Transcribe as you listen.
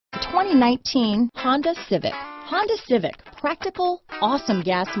2019 Honda Civic. Honda Civic, practical, awesome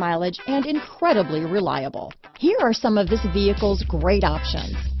gas mileage, and incredibly reliable. Here are some of this vehicle's great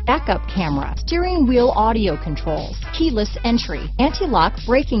options: backup camera, steering wheel audio controls, keyless entry, anti-lock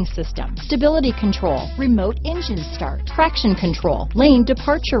braking system, stability control, remote engine start, traction control, lane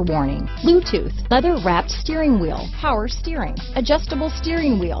departure warning, Bluetooth, leather-wrapped steering wheel, power steering, adjustable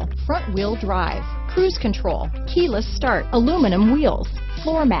steering wheel, front wheel drive, cruise control, keyless start, aluminum wheels,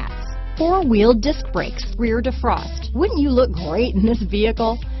 floor mats, four-wheel disc brakes, rear defrost. Wouldn't you look great in this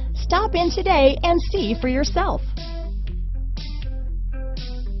vehicle? Stop in today and see for yourself.